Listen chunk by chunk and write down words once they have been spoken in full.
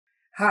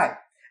Hi,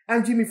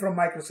 I'm Jimmy from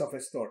Microsoft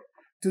Store.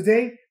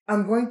 Today,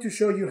 I'm going to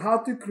show you how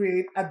to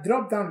create a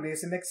drop-down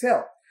list in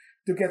Excel.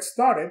 To get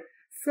started,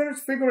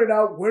 first figure it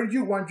out where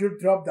you want your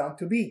drop-down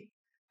to be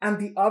and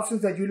the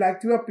options that you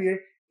like to appear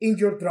in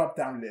your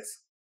drop-down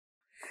list.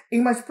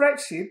 In my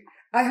spreadsheet,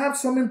 I have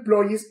some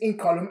employees in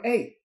column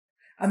A,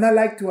 and I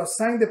like to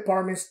assign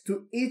departments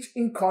to each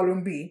in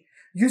column B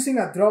using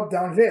a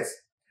drop-down list.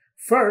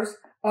 First,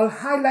 I'll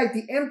highlight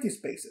the empty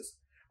spaces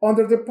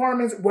under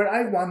departments where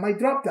I want my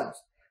drop-downs.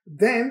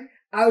 Then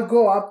I'll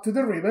go up to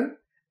the ribbon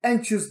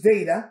and choose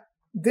Data,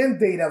 then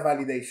Data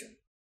Validation.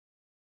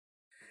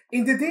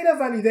 In the Data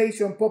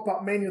Validation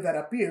pop-up menu that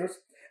appears,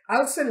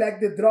 I'll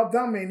select the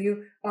drop-down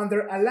menu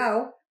under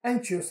Allow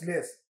and choose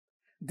List.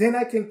 Then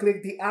I can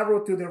click the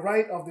arrow to the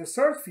right of the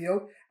search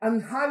field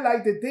and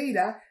highlight the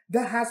data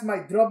that has my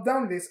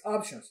drop-down list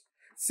options,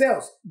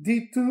 cells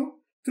D2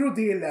 through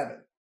D11.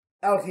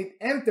 I'll hit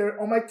Enter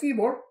on my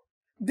keyboard,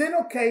 then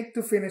OK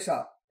to finish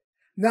up.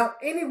 Now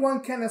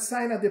anyone can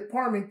assign a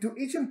department to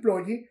each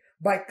employee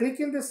by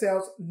clicking the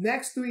cells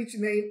next to each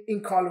name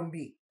in column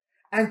B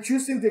and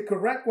choosing the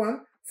correct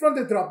one from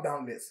the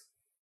drop-down list.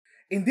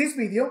 In this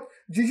video,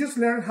 you just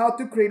learned how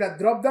to create a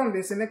drop-down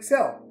list in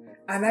Excel,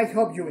 and I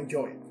hope you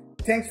enjoy it.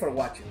 Thanks for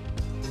watching.